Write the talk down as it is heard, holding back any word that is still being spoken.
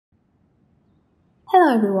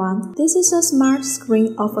Hello everyone, this is a smart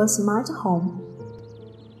screen of a smart home.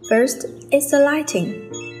 First is the lighting,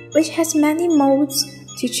 which has many modes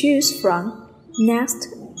to choose from. Next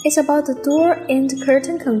is about the door and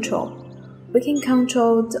curtain control. We can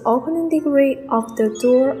control the opening degree of the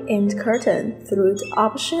door and curtain through the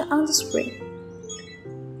option on the screen.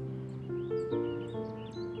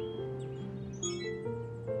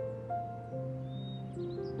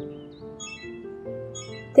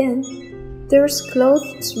 Then, there's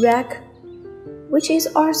clothes rack, which is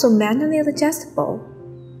also manually adjustable.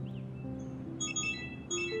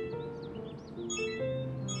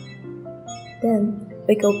 Then,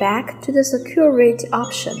 we go back to the security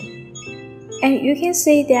option, and you can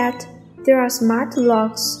see that there are smart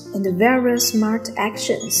locks and various smart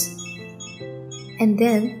actions. And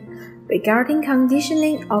then, regarding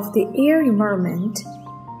conditioning of the air environment,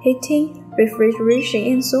 heating, refrigeration,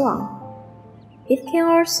 and so on. It can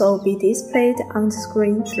also be displayed on the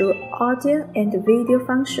screen through audio and video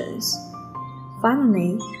functions.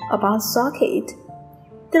 Finally, about socket,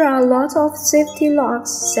 there are a lot of safety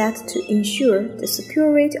locks set to ensure the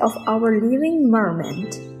security of our living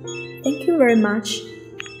environment. Thank you very much.